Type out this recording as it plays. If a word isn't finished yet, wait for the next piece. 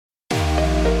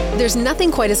There's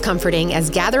nothing quite as comforting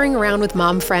as gathering around with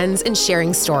mom friends and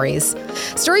sharing stories.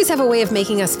 Stories have a way of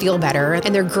making us feel better,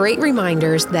 and they're great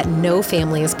reminders that no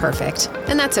family is perfect,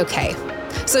 and that's okay.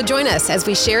 So join us as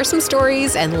we share some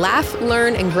stories and laugh,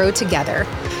 learn, and grow together.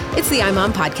 It's the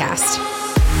iMom Podcast.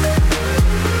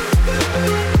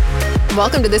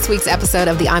 Welcome to this week's episode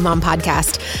of the iMom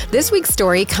Podcast. This week's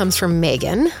story comes from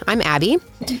Megan. I'm Abby.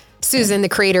 Susan, the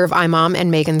creator of iMom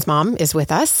and Megan's mom, is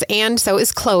with us. And so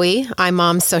is Chloe,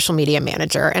 iMom's social media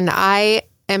manager. And I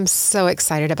am so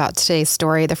excited about today's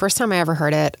story. The first time I ever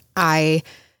heard it, I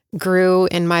grew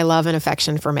in my love and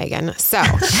affection for Megan. So,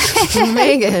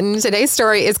 Megan, today's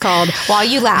story is called While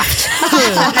You Laughed.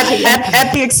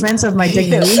 at the expense of my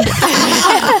dignity.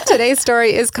 Today's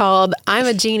story is called I'm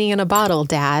a Genie in a Bottle,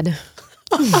 Dad.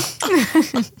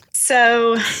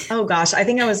 So, oh gosh, I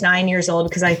think I was 9 years old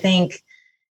because I think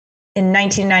in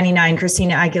 1999,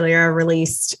 Christina Aguilera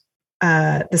released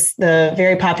the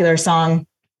very popular song,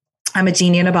 I'm a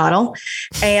Genie in a Bottle.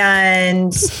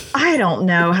 And I don't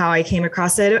know how I came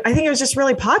across it. I think it was just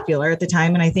really popular at the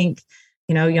time. And I think,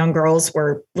 you know, young girls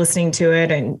were listening to it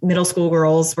and middle school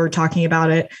girls were talking about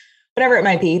it, whatever it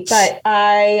might be. But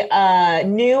I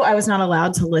knew I was not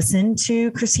allowed to listen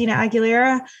to Christina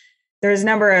Aguilera. There's a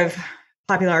number of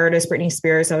popular artists, Britney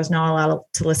Spears, I was not allowed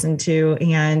to listen to.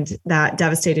 And that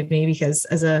devastated me because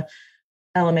as a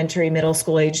elementary, middle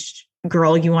school age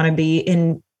girl, you want to be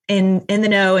in the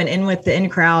know and in with the in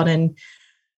crowd. And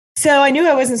so I knew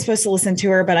I wasn't supposed to listen to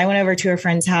her, but I went over to a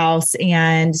friend's house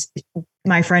and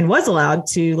my friend was allowed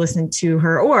to listen to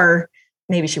her, or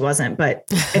maybe she wasn't, but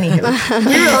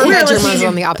anywho. we were listening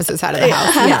on the opposite side of the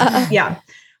house. Yeah.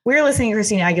 We were listening to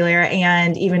Christina Aguilera,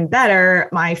 and even better,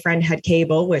 my friend had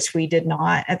cable, which we did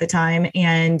not at the time.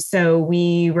 And so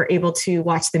we were able to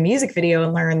watch the music video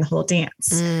and learn the whole dance.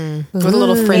 With a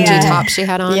little fringy top she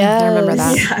had on. Yes. I remember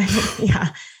that. Yeah.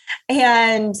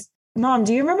 And Mom,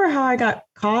 do you remember how I got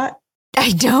caught? I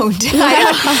don't.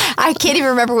 I can't even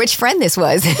remember which friend this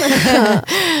was.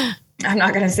 I'm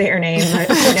not going to say her name. But,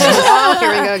 oh,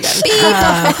 here we go again.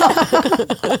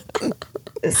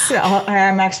 So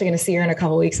I'm actually going to see her in a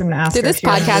couple of weeks. I'm going to ask her. This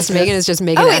podcast, Megan is just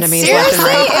making enemies left and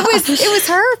right. It was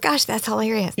her. Gosh, that's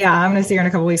hilarious. Yeah, I'm going to see her in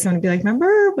a couple of weeks. I'm going to be like,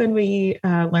 remember when we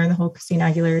learned the whole Christina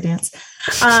Aguilera dance?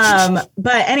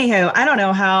 But anyhow, I don't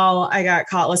know how I got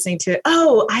caught listening to it.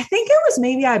 Oh, I think it was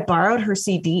maybe I borrowed her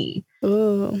CD.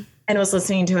 Ooh. And was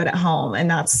listening to it at home. And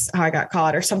that's how I got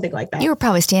caught or something like that. You were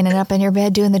probably standing up in your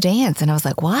bed doing the dance. And I was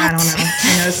like, what? I don't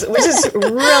know. Which is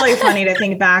really funny to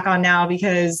think back on now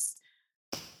because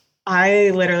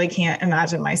I literally can't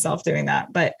imagine myself doing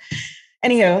that. But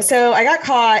anyhow, so I got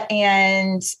caught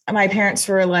and my parents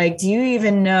were like, do you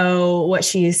even know what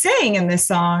she is saying in this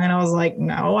song? And I was like,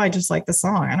 no, I just like the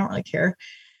song. I don't really care.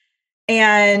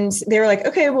 And they were like,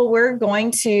 okay, well, we're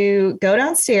going to go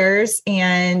downstairs.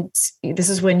 And this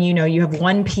is when, you know, you have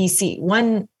one PC,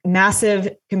 one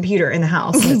massive computer in the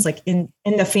house. And it's like in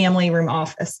the family room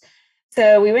office.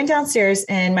 So we went downstairs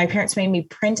and my parents made me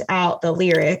print out the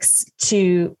lyrics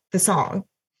to the song.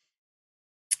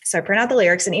 So I print out the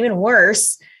lyrics, and even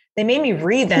worse, they made me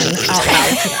read them out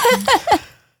loud to them.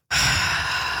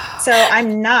 So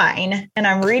I'm 9 and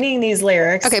I'm reading these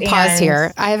lyrics. Okay, pause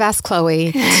here. I have asked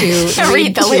Chloe to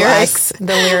read the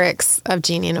lyrics of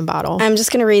Genie in a Bottle. I'm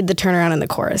just going to read the turnaround in the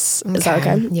chorus. Is that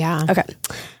okay? Yeah. Okay.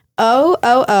 Oh,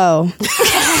 oh, oh.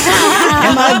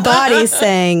 And my body's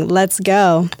saying, let's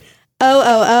go. Oh,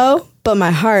 oh, oh. But my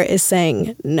heart is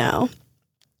saying, no.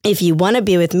 If you want to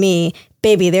be with me,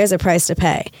 baby, there's a price to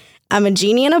pay. I'm a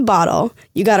genie in a bottle.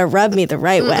 You got to rub me the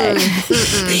right way.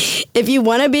 If you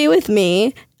want to be with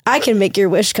me, I can make your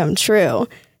wish come true.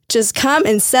 Just come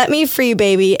and set me free,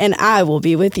 baby, and I will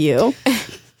be with you.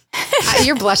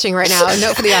 You're blushing right now.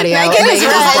 Note for the audio. Megan is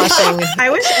blushing. I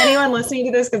wish anyone listening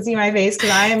to this could see my face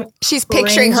because she's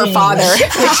picturing her father.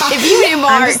 If you knew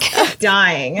Mark, I'm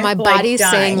dying. My body's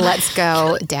saying, "Let's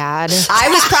go, Dad."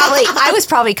 I was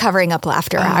probably covering up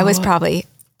laughter. Oh. I was probably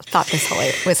thought this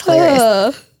was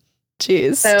hilarious.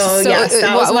 Jeez. So yes,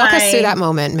 walk us through that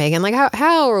moment, Megan. Like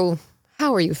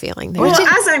how are you feeling? Well,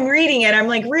 as I'm reading it, I'm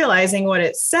like realizing what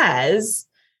it says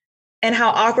and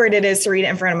how awkward it is to read it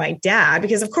in front of my dad.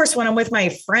 Because of course, when I'm with my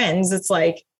friends, it's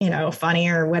like, you know, funny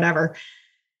or whatever.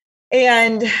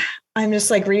 And I'm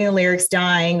just like reading the lyrics,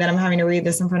 dying that I'm having to read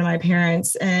this in front of my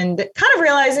parents and kind of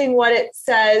realizing what it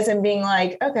says and being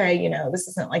like, okay, you know, this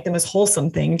isn't like the most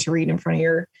wholesome thing to read in front of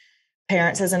your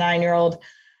parents as a 9-year-old.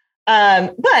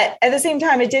 But at the same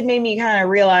time, it did make me kind of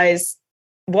realize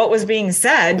what was being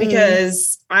said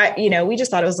because we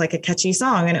just thought it was like a catchy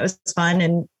song and it was fun.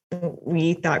 And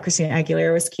we thought Christina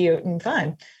Aguilera was cute and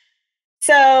fun.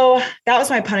 So that was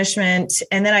my punishment.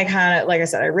 And then I kind of, like I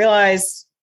said, I realized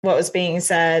what was being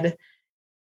said.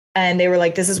 And they were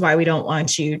like, this is why we don't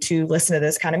want you to listen to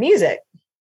this kind of music.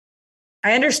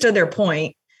 I understood their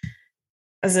point.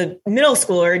 As a middle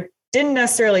schooler, didn't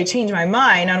necessarily change my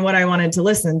mind on what I wanted to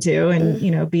listen to and,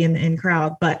 be in the in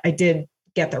crowd, but I did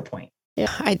get their point.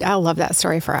 Yeah, I'll love that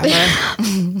story forever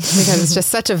because it's just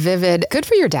such a vivid, good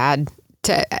for your dad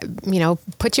to,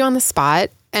 put you on the spot.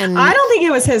 And I don't think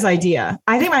it was his idea.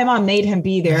 I think my mom made him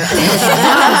be there. I think it was my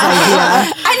mom's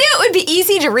idea. I knew it would be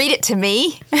easy to read it to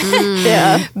me.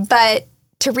 Yeah. But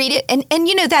to read it, and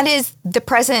that is the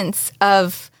presence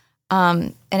of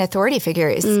an authority figure.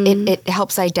 It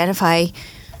helps identify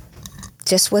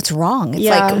just what's wrong. It's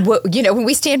like, when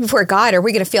we stand before God, are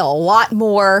we going to feel a lot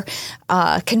more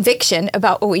conviction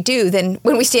about what we do than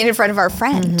when we stand in front of our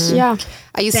friend? Mm-hmm. Yeah.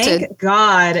 Thank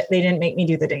God they didn't make me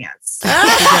do the dance.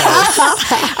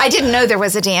 I didn't know there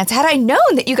was a dance. Had I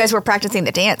known that you guys were practicing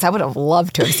the dance, I would have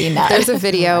loved to have seen that. There's a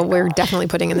video we're definitely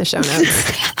putting in the show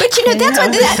notes. But that's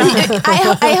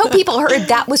what I hope people heard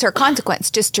that was her consequence,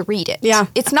 just to read it. Yeah.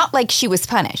 It's not like she was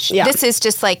punished. Yeah. This is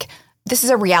just like, this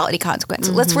is a reality consequence.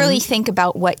 Mm-hmm. Let's really think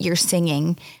about what you're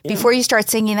singing before you start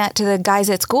singing that to the guys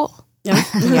at school. Yeah.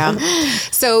 Yeah.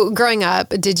 So growing up,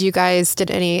 did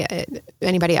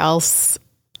anybody else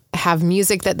have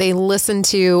music that they listened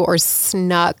to or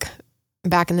snuck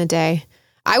back in the day?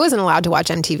 I wasn't allowed to watch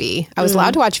MTV. I was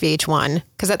allowed to watch VH1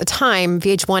 because at the time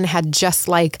VH1 had just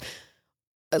like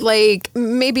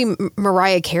maybe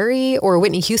Mariah Carey or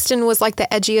Whitney Houston was like the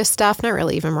edgiest stuff. Not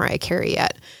really even Mariah Carey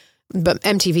yet. But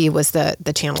MTV was the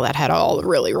channel that had all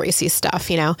really racy stuff,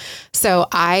 So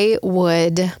I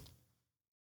would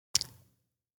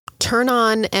turn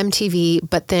on MTV,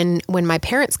 but then when my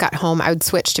parents got home, I would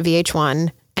switch to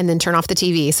VH1 and then turn off the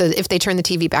TV. So if they turned the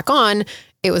TV back on,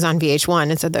 it was on VH1.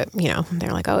 And so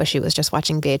they're like, oh, she was just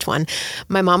watching VH1.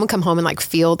 My mom would come home and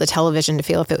feel the television to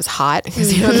feel if it was hot. Because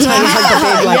the time was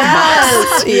the big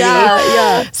box TV.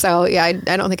 Yeah. So I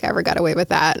don't think I ever got away with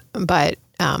that. But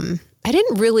I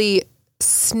didn't really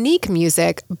sneak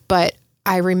music, but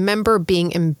I remember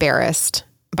being embarrassed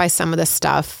by some of the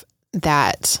stuff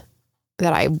that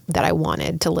I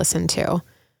wanted to listen to.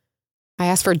 I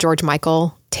asked for a George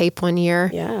Michael tape one year,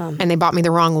 and they bought me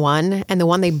the wrong one. And the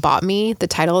one they bought me, the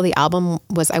title of the album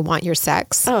was "I Want Your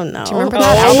Sex." Oh no! Do you remember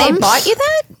that album? They bought you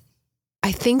that?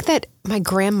 I think that my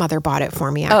grandmother bought it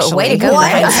for me. Actually, way to go!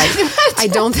 I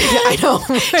don't think I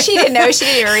know. She didn't know. She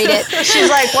didn't read it. She's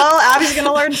like, well, Abby's going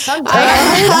to learn sometime.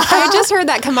 I just heard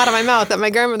that come out of my mouth that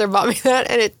my grandmother bought me that,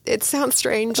 and it sounds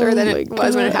stranger than it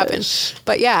was when it happened.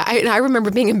 But yeah, I remember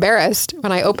being embarrassed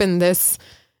when I opened this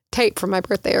tape for my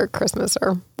birthday or Christmas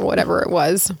or whatever it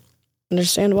was.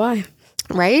 Understand why.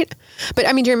 Right? But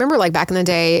I mean, do you remember back in the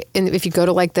day, if you go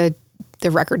to the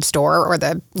record store or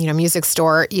the music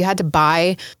store, you had to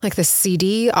buy the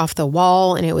CD off the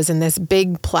wall, and it was in this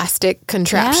big plastic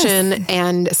contraption,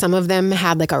 and some of them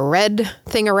had a red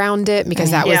thing around it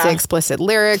because that was the explicit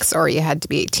lyrics, or you had to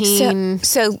be 18.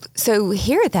 So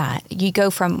hear that. You go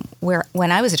from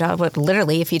when I was a child,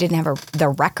 literally, if you didn't have the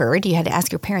record, you had to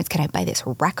ask your parents, can I buy this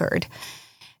record?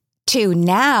 To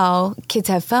now, kids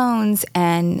have phones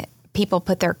and people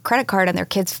put their credit card on their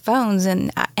kids' phones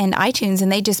and iTunes, and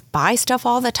they just buy stuff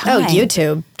all the time. Oh,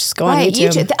 YouTube. Just go on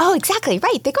YouTube. Oh, exactly.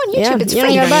 Right. They go on YouTube. Yeah, it's you free.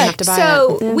 don't You even don't have to buy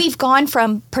so we've gone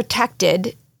from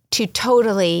protected to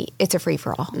totally, it's a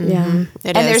free-for-all. Yeah.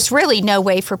 There's really no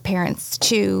way for parents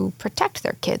to protect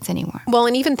their kids anymore. Well,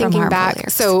 and even thinking back,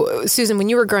 lyrics. So Susan, when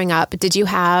you were growing up, did you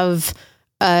have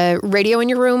a radio in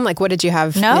your room? What did you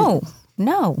have? No.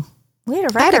 We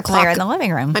had a record player in the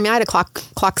living room. I mean, I had a clock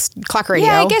radio.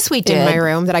 Yeah, I guess we did. In my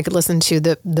room that I could listen to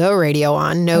the radio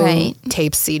on. No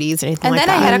tape CDs, anything like that. And then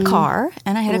I had a car,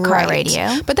 and I had a car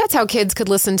radio. But that's how kids could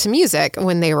listen to music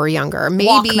when they were younger. Maybe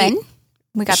Walkman.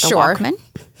 We got the Walkman.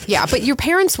 Yeah, but your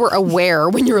parents were aware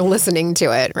when you were listening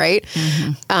to it, right?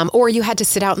 Mm-hmm. Or you had to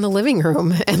sit out in the living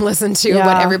room and listen to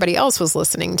what everybody else was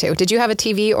listening to. Did you have a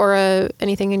TV or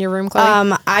anything in your room,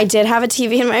 Chloe? I did have a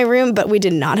TV in my room, but we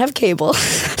did not have cable.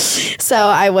 So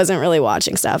I wasn't really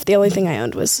watching stuff. The only thing I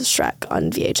owned was Shrek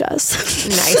on VHS.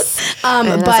 Nice.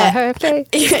 But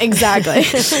exactly.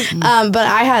 But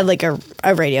I had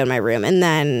a radio in my room, and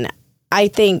then I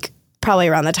think probably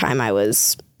around the time I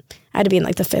had to be in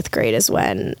the 5th grade is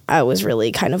when I was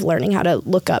really kind of learning how to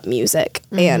look up music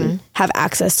and have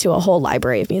access to a whole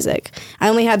library of music. I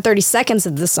only had 30 seconds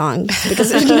of the song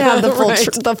because I didn't have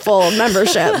the full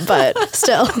membership, but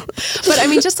still. But I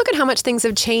mean, just look at how much things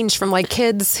have changed from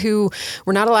kids who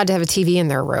were not allowed to have a TV in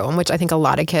their room, which I think a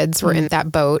lot of kids were in that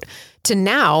boat, to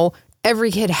now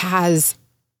every kid has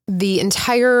the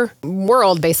entire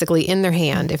world basically in their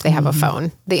hand if they have a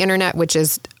phone. The internet, which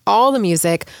is all the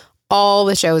music, all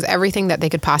the shows, everything that they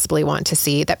could possibly want to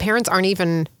see that parents aren't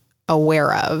even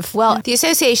aware of. Well, the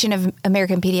Association of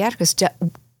American Pediatrics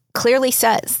clearly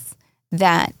says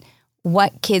that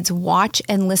what kids watch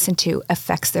and listen to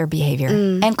affects their behavior.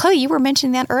 And Chloe, you were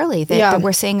mentioning that early, that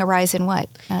we're seeing a rise in what?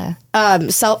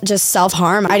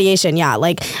 Self-harm, ideation. Yeah.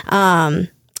 Like,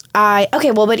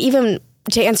 but even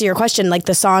to answer your question, like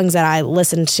the songs that I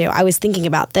listened to, I was thinking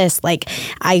about this. Like,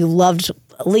 I loved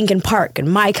Linkin Park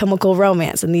and My Chemical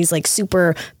Romance and these like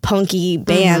super punky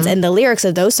bands. And the lyrics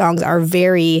of those songs are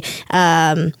very,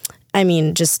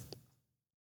 just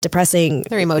depressing,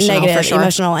 very emotional, negative, for sure.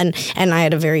 emotional, and I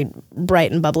had a very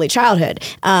bright and bubbly childhood.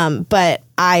 But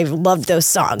I loved those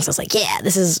songs. I was like, yeah,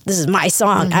 this is my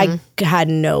song. I had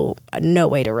no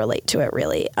way to relate to it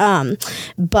really.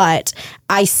 But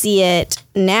I see it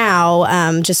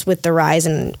now just with the rise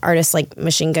in artists like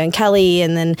Machine Gun Kelly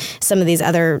and then some of these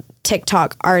other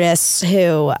TikTok artists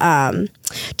who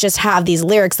just have these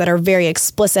lyrics that are very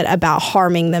explicit about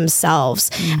harming themselves.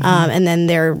 And then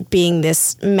there being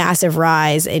this massive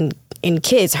rise in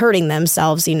kids hurting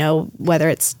themselves, whether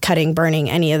it's cutting, burning,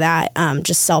 any of that,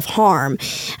 just self-harm.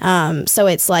 So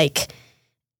it's like,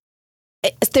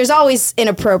 there's always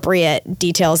inappropriate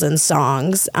details in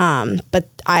songs, but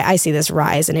I see this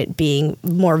rise in it being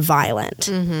more violent.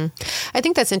 I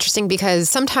think that's interesting because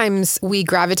sometimes we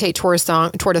gravitate toward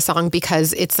a song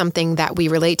because it's something that we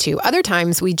relate to. Other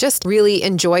times we just really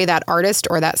enjoy that artist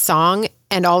or that song,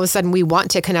 and all of a sudden we want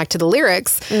to connect to the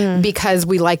lyrics because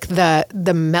we like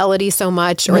the melody so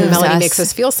much, or the melody makes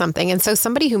us feel something. And so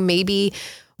somebody who maybe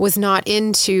was not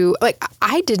into, like,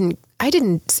 I've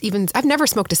never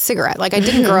smoked a cigarette. Like, I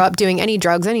didn't grow up doing any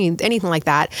drugs, anything like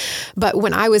that. But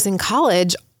when I was in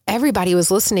college, everybody was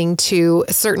listening to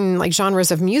certain like genres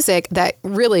of music that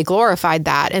really glorified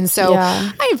that. And so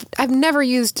I've never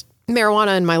used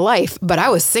marijuana in my life, but I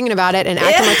was singing about it and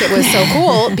acting like it was so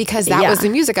cool because that was the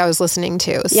music I was listening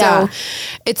to. So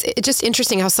it's just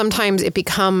interesting how sometimes it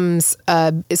becomes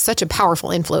it's such a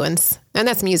powerful influence, and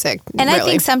that's music. And really. I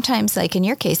think sometimes, like in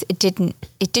your case, it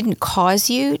didn't cause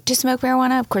you to smoke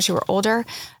marijuana. Of course, you were older,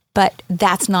 but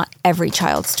that's not every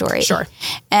child's story. Sure.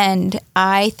 And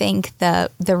I think the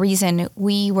reason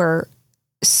we were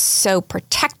so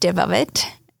protective of it,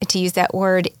 to use that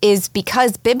word, is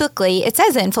because biblically it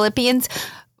says in Philippians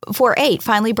 4:8,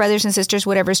 finally, brothers and sisters,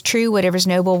 whatever is true, whatever is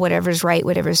noble, whatever is right,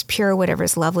 whatever is pure, whatever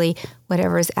is lovely,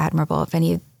 whatever is admirable, if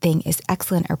anything is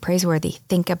excellent or praiseworthy,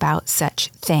 think about such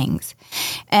things.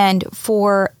 And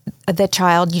for the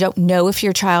child, you don't know if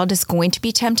your child is going to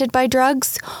be tempted by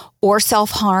drugs or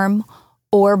self-harm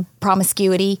or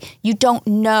promiscuity. You don't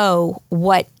know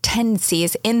what tendency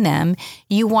is in them.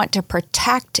 You want to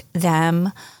protect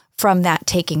them from that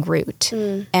taking root.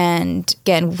 And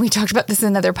again, we talked about this in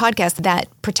another podcast, that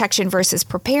protection versus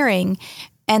preparing,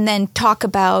 and then talk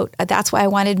about, that's why I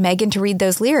wanted Megan to read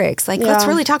those lyrics. Like, let's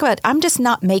really talk about, I'm just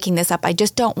not making this up. I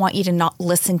just don't want you to not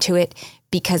listen to it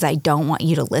because I don't want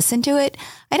you to listen to it.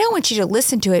 I don't want you to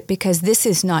listen to it because this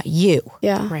is not you.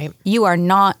 Yeah. Right. You are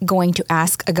not going to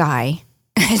ask a guy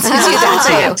to do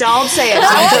that. Don't say it.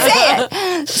 I won't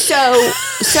say it.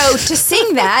 So to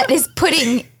sing that is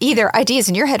putting either ideas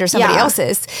in your head or somebody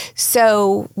else's.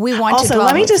 So we want also, to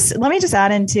let me just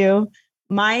add into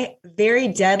my very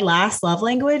dead last love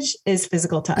language is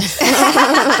physical touch.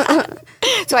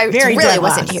 So I really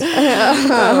wasn't you.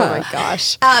 Oh my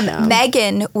gosh.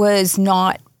 Megan was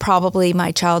not probably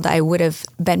my child I would have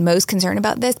been most concerned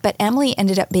about this, but Emily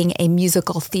ended up being a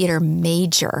musical theater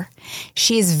major.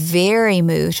 She is very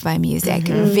moved by music,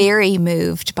 very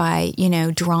moved by,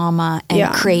 drama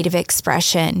and creative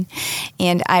expression.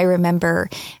 And I remember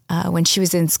when she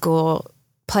was in school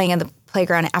playing in the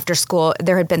playground after school,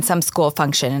 there had been some school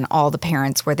function and all the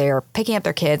parents were there picking up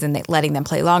their kids and letting them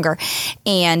play longer.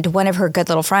 And one of her good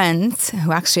little friends,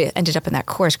 who actually ended up in that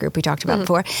chorus group we talked about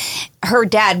before, her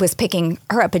dad was picking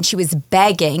her up and she was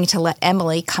begging to let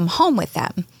Emily come home with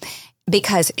them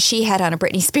because she had on a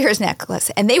Britney Spears necklace.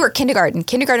 And they were kindergarten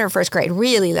or first grade,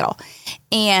 really little.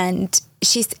 And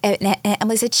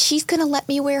Emily said, she's going to let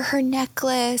me wear her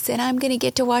necklace and I'm going to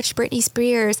get to watch Britney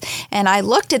Spears. And I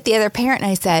looked at the other parent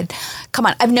and I said, come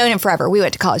on, I've known him forever. We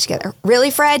went to college together. Really,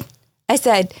 Fred? I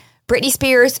said, Britney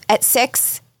Spears at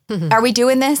 6? Are we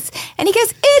doing this? And he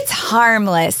goes, it's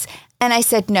harmless. And I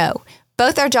said, no.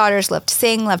 Both our daughters loved to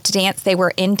sing, loved to dance. They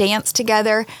were in dance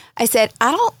together. I said, I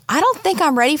don't think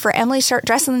I'm ready for Emily to start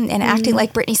dressing and acting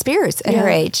like Britney Spears at her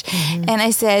age. And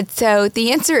I said, so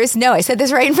the answer is no. I said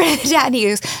this right in front of the dad. And he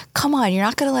goes, come on, you're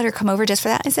not going to let her come over just for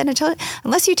that? I said,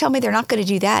 unless you tell me they're not going to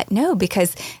do that. No,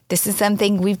 because this is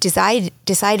something we've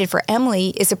decided for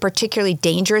Emily is a particularly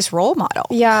dangerous role model.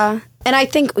 Yeah. And I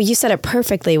think you said it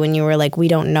perfectly when you were like, we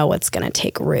don't know what's going to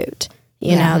take root.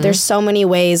 You know, there's so many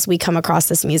ways we come across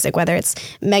this music, whether it's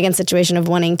Megan's situation of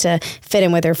wanting to fit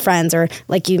in with her friends, or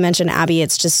like you mentioned, Abby,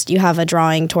 it's just you have a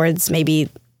drawing towards maybe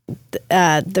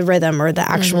the rhythm or the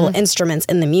actual instruments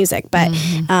in the music. But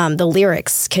the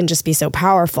lyrics can just be so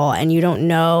powerful, and you don't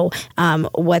know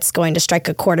what's going to strike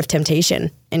a chord of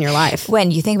temptation in your life. When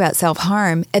you think about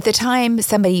self-harm, at the time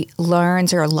somebody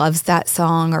learns or loves that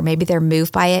song, or maybe they're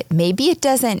moved by it, maybe it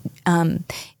doesn't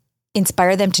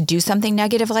inspire them to do something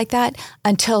negative like that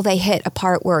until they hit a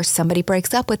part where somebody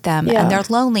breaks up with them and they're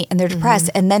lonely and they're depressed.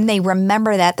 And then they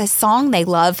remember the song they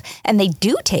love, and they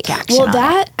do take action. Well,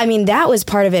 that was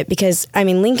part of it, because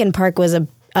Linkin Park was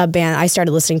a band I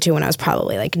started listening to when I was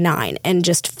probably like 9 and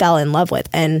just fell in love with.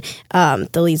 And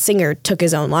the lead singer took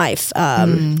his own life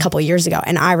a couple of years ago.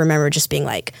 And I remember just being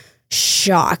like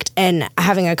shocked and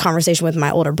having a conversation with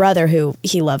my older brother who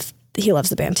he loves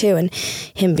the band too, and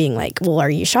him being like, well, are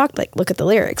you shocked? Like, look at the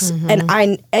lyrics.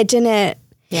 And it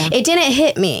didn't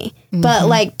hit me, but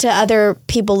like to other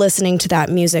people listening to that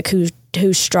music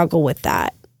who struggle with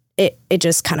that, it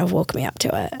just kind of woke me up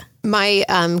to it. My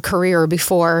career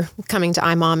before coming to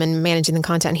iMom and managing the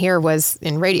content here was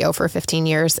in radio for 15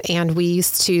 years. And we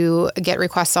used to get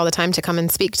requests all the time to come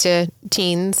and speak to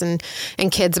teens and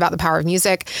kids about the power of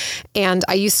music. And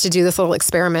I used to do this little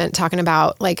experiment talking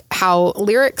about like how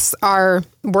lyrics are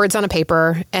words on a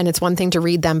paper, and it's one thing to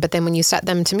read them, but then when you set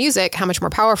them to music, how much more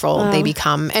powerful they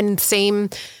become. And same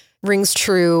rings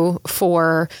true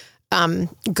for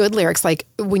good lyrics. Like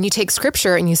when you take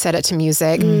scripture and you set it to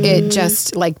music, it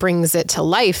just like brings it to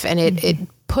life, and it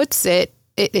puts it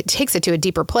takes it to a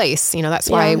deeper place. You know, that's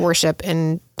why worship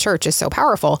in church is so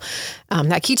powerful.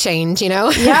 That key change, you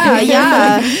know?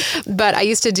 Yeah. But I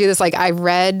used to do this, like I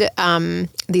read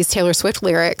these Taylor Swift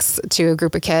lyrics to a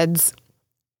group of kids,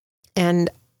 and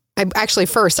I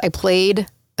played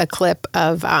a clip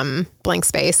of Blank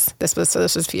Space. This was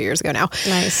a few years ago now.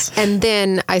 Nice. And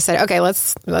then I said, okay,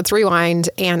 let's rewind.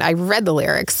 And I read the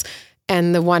lyrics.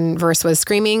 And the one verse was,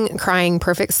 screaming, crying,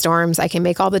 perfect storms. I can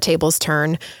make all the tables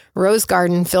turn. Rose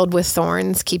garden filled with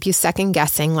thorns. Keep you second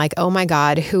guessing like, oh my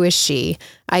God, who is she?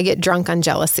 I get drunk on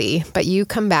jealousy, but you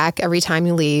come back every time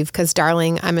you leave. Cause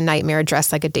darling, I'm a nightmare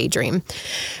dressed like a daydream.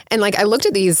 And like, I looked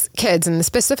at these kids and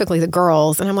specifically the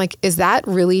girls, and I'm like, is that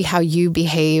really how you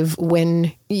behave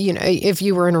when, you know, if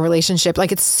you were in a relationship?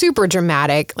 Like, it's super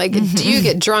dramatic. Like, do you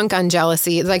get drunk on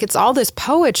jealousy? It's like, it's all this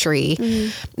poetry.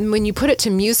 When you put it to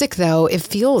music though, it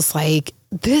feels like,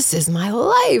 this is my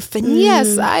life. And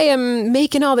yes, I am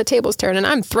making all the tables turn, and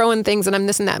I'm throwing things, and I'm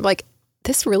this and that. Like,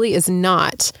 this really is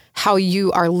not how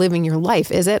you are living your life,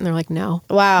 is it? And they're like, no.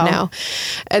 Wow. No.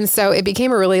 And so it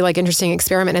became a really like interesting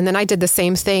experiment. And then I did the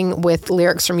same thing with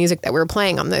lyrics from music that we were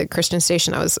playing on the Christian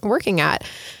station I was working at.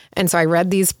 And so I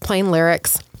read these plain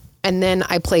lyrics, and then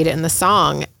I played it in the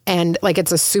song, and like,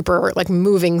 it's a super like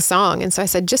moving song. And so I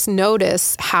said, just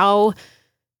notice how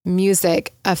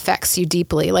music affects you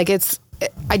deeply. Like,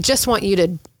 I just want you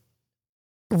to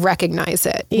recognize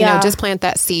it. You know, just plant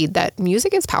that seed that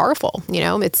music is powerful. You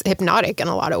know, it's hypnotic in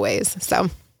a lot of ways. So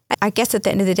I guess at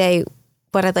the end of the day,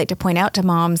 what I'd like to point out to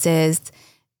moms is,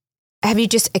 have you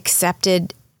just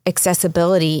accepted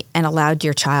accessibility and allowed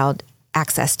your child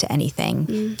access to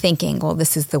anything, thinking, well,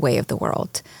 this is the way of the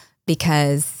world?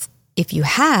 Because if you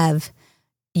have,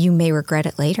 you may regret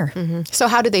it later. So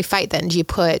how do they fight then? Do you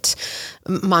put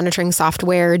monitoring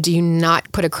software? Do you not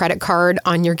put a credit card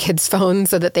on your kids' phone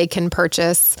so that they can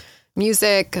purchase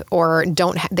music, or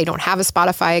they don't have a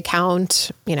Spotify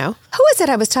account, you know? Who was it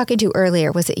I was talking to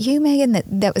earlier? Was it you, Megan,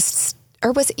 that was,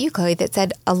 or was it you, Chloe, that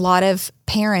said a lot of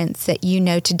parents that you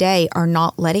know today are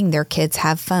not letting their kids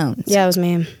have phones? Yeah, it was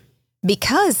me.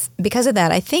 Because of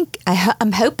that, I think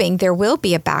I'm hoping there will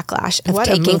be a backlash of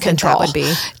taking control. That would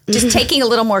be just taking a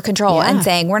little more control and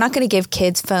saying we're not going to give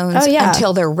kids phones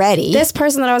until they're ready. This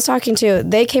person that I was talking to,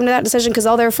 they came to that decision because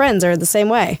all their friends are the same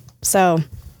way. So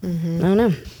I don't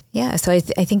know. Yeah, so I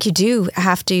think you do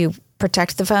have to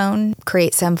protect the phone,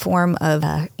 create some form of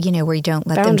where you don't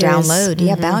let boundaries. Them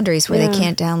download. Boundaries where they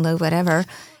can't download whatever,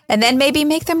 and then maybe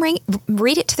make them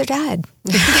read it to their dad.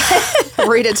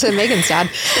 Read it to Megan's dad.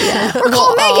 Yeah. Or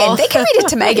call Megan. They can read it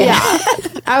to Megan. Yeah.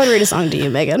 I would read a song to you,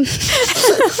 Megan.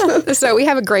 So we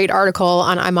have a great article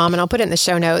on iMom, and I'll put it in the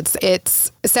show notes.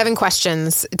 It's 7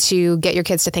 questions to get your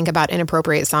kids to think about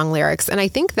inappropriate song lyrics. And I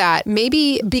think that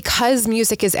maybe because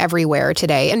music is everywhere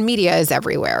today and media is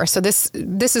everywhere. So this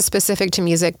is specific to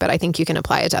music, but I think you can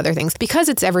apply it to other things. Because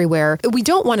it's everywhere, we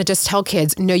don't want to just tell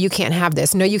kids, no, you can't have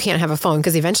this. No, you can't have a phone,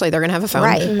 because eventually they're going to have a phone.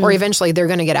 Right. Or eventually they're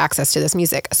going to get access to this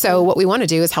music. So what we want to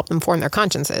do is help them form their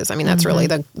consciences. I mean, that's really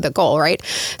the goal, right?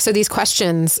 So these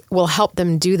questions will help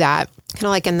them do that. Kind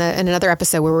of like in another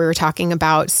episode where we were talking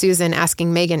about Susan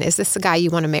asking Megan, is this the guy you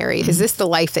want to marry? Is this the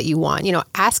life that you want? You know,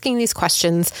 asking these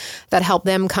questions that help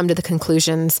them come to the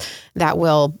conclusions that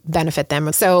will benefit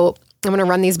them. So I'm going to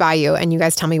run these by you and you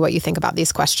guys tell me what you think about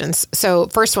these questions. So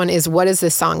first one is, what is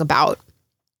this song about?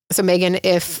 So Megan,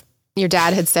 if your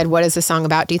dad had said, what is this song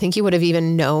about? Do you think you would have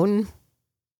even known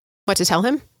what to tell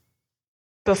him?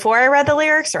 Before I read the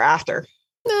lyrics or after?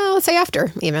 No, let's say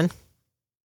after even.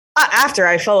 After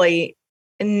I fully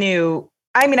knew.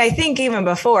 I mean, I think even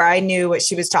before I knew what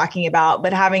she was talking about,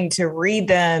 but having to read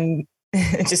them,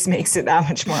 it just makes it that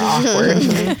much more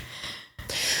awkward.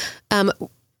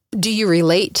 Do you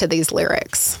relate to these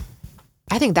lyrics?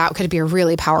 I think that could be a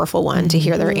really powerful one to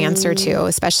hear their answer to,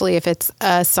 especially if it's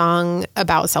a song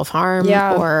about self-harm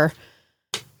or...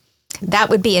 That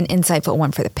would be an insightful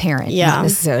one for the parent, not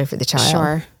necessarily for the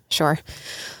child. Sure.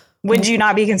 Would you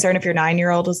not be concerned if your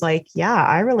 9-year-old was like, yeah,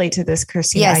 I relate to this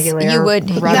Christina Aguilera? You would.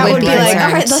 That would be like,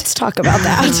 all right, let's talk about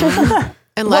that.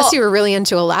 Unless you were really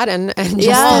into Aladdin and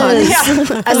just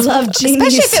I love genies.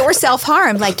 Especially if it were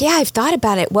self-harm. Like, I've thought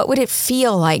about it. What would it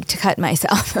feel like to cut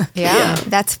myself? Yeah.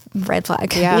 That's red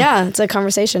flag. Yeah, it's a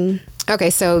conversation.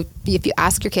 Okay, so if you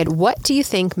ask your kid, what do you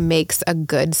think makes a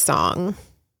good song?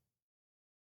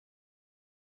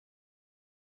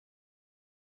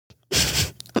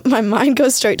 My mind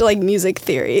goes straight to like music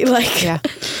theory. Like,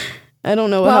 I don't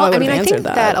know how I would have answered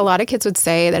that. I think that a lot of kids would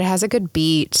say that it has a good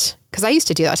beat. Because I used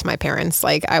to do that to my parents.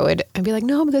 Like I'd be like,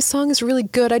 no, but this song is really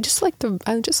good. I just like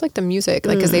the music.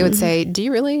 Like, because they would say, do you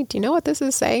know what this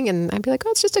is saying? And I'd be like,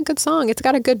 oh, it's just a good song. It's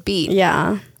got a good beat.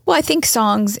 Yeah. Well, I think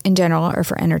songs in general are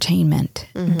for entertainment,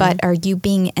 but are you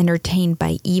being entertained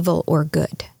by evil or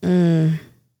good? And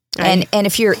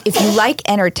if you like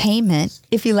entertainment,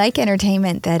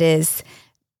 that is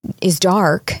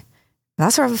dark,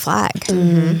 that's sort of a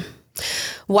flag.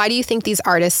 Why do you think these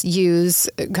artists use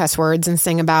cuss words and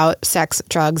sing about sex,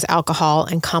 drugs, alcohol,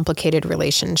 and complicated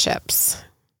relationships?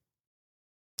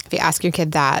 If you ask your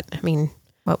kid that, I mean,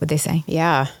 what would they say?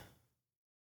 Yeah.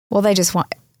 Well, they just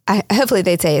want, hopefully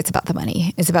they'd say it's about the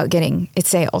money. It's about it's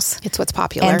sales. It's what's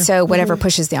popular. And so whatever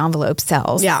pushes the envelope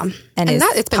sells. Yeah. And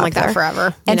that it's been popular. like that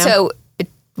forever. So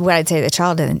what I'd say to the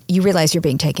child, you realize you're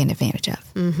being taken advantage of.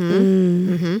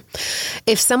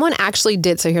 If someone actually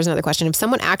did, so here's another question. If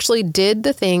someone actually did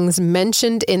the things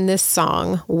mentioned in this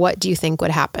song, what do you think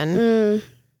would happen?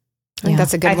 I think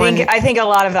that's a good one. I think a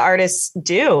lot of the artists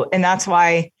do. And that's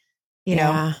why, you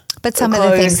know, but some Chloe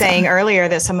of the things was saying earlier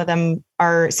that some of them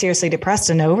are seriously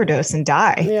depressed and overdose and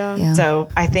die. Yeah. So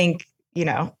I think,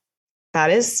 that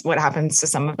is what happens to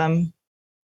some of them.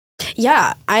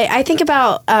 Yeah, I think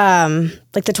about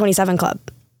like the 27 Club,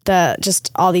 just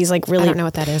all these like really. I don't know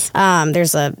what that is.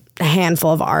 There's a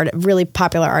handful of really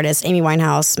popular artists: Amy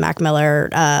Winehouse, Mac Miller.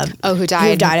 Who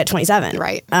died at 27?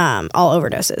 Right. All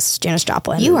overdoses. Janis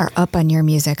Joplin. You are up on your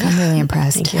music. I'm really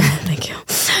impressed. Thank you.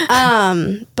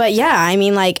 But yeah, I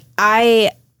mean, like I'm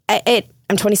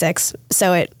 26,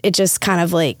 so it just kind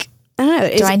of like. I don't know.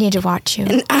 Do I need to watch you?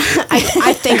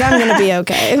 I think I'm going to be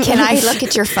okay. Can I look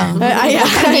at your phone? What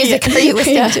kind of music are you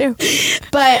listening to?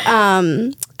 But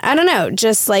I don't know.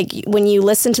 Just like when you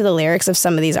listen to the lyrics of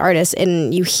some of these artists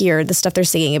and you hear the stuff they're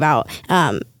singing about,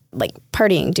 like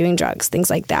partying, doing drugs,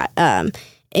 things like that.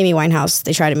 Amy Winehouse,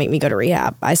 they tried to make me go to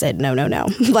rehab. I said, no.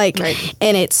 Like,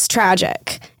 and it's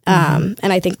tragic. And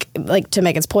I think, like, to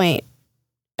Megan's point,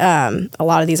 a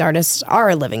lot of these artists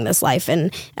are living this life,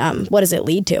 and what does it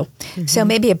lead to? So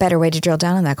maybe a better way to drill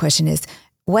down on that question is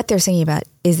what they're singing about.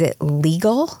 Is it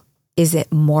legal? Is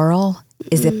it moral?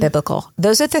 Is it biblical?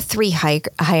 Those are the 3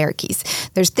 hierarchies.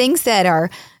 There's things that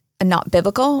are not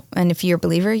biblical, and if you're a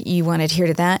believer, you want to adhere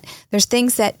to that. There's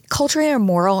things that culturally are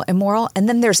moral, and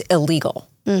then there's illegal.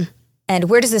 And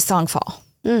where does this song fall?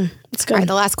 That's good. All right,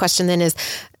 the last question then is,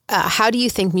 how do you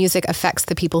think music affects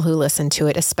the people who listen to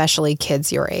it, especially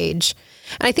kids your age?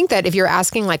 And I think that if you're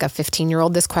asking like a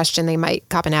 15-year-old this question, they might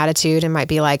cop an attitude and might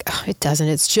be like, oh, it doesn't.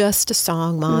 It's just a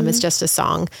song, Mom. It's just a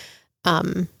song.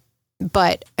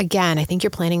 But again, I think you're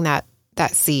planting that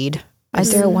seed. I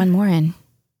throw one more in.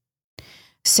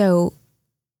 So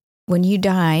when you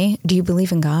die, do you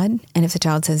believe in God? And if the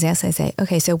child says yes, I say,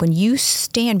 okay, so when you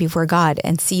stand before God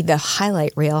and see the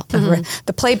highlight reel,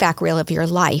 the playback reel of your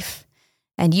life,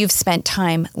 and you've spent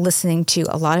time listening to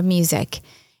a lot of music,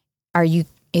 are you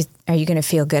going to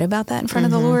feel good about that in front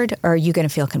of the Lord, or are you going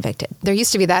to feel convicted? There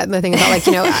used to be the thing about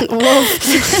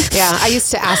I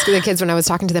used to ask the kids when I was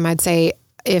talking to them, I'd say,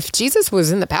 if Jesus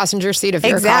was in the passenger seat of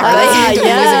your car, that's the music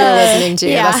you're listening to.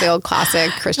 That's the old classic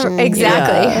Christian.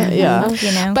 Exactly.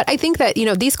 But I think that,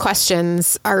 these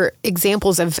questions are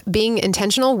examples of being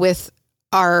intentional with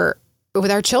our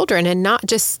children, and not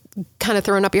just kind of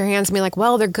throwing up your hands and being like,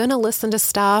 well, they're going to listen to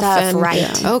stuff.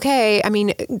 Right. Okay. I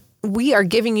mean, we are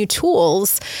giving you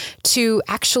tools to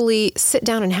actually sit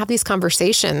down and have these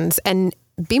conversations and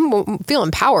feel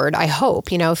empowered, I hope,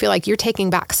 feel like you're taking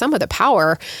back some of the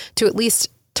power to at least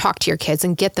talk to your kids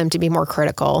and get them to be more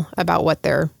critical about what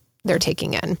they're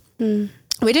taking in.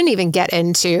 We didn't even get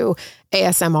into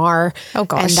ASMR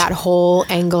and that whole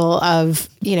angle of,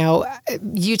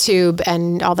 YouTube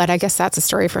and all that. I guess that's a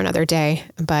story for another day,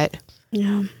 but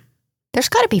there's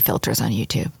got to be filters on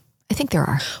YouTube. I think there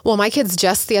are. Well, my kids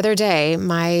just the other day,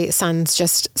 my sons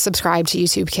just subscribed to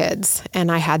YouTube Kids, and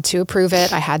I had to approve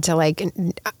it. I had to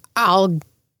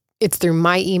it's through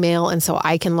my email, and so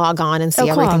I can log on and see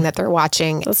everything that they're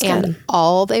watching. That's and good.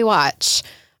 All they watch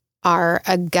are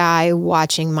a guy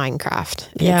watching Minecraft.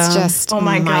 It's just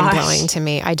mind-blowing to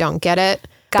me. I don't get it.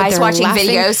 Guys watching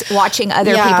videos, watching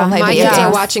other people play my videos. kids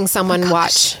are watching someone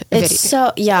watch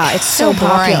videos. It's so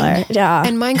popular. Yeah.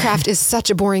 And Minecraft is such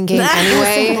a boring game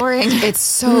anyway. So boring. It's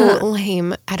so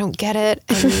lame. I don't get it.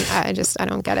 And I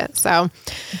don't get it. So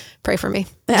pray for me.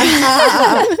 All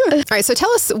right. So tell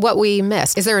us what we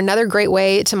missed. Is there another great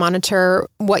way to monitor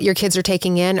what your kids are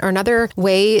taking in, or another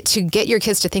way to get your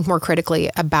kids to think more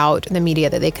critically about the media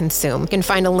that they consume? You can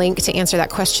find a link to answer that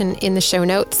question in the show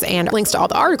notes, and links to all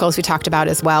the articles we talked about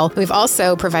as well. We've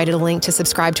also provided a link to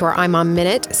subscribe to our iMom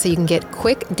Minute so you can get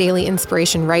quick daily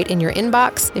inspiration right in your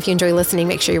inbox. If you enjoy listening,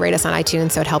 make sure you rate us on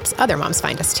iTunes so it helps other moms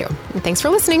find us too. And thanks for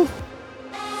listening.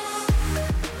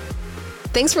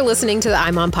 Thanks for listening to the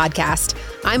iMom podcast.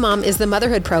 iMom is the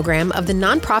motherhood program of the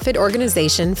nonprofit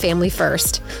organization Family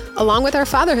First. Along with our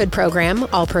fatherhood program,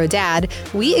 All Pro Dad,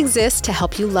 we exist to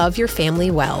help you love your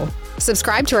family well.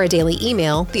 Subscribe to our daily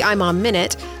email, the iMom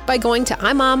Minute, by going to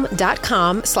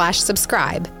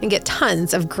imom.com/subscribe and get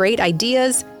tons of great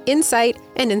ideas, insight,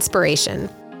 and inspiration.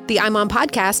 The iMom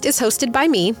podcast is hosted by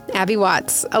me, Abby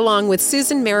Watts, along with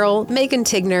Susan Merrill, Megan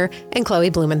Tigner, and Chloe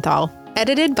Blumenthal.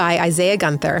 Edited by Isaiah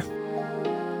Gunther.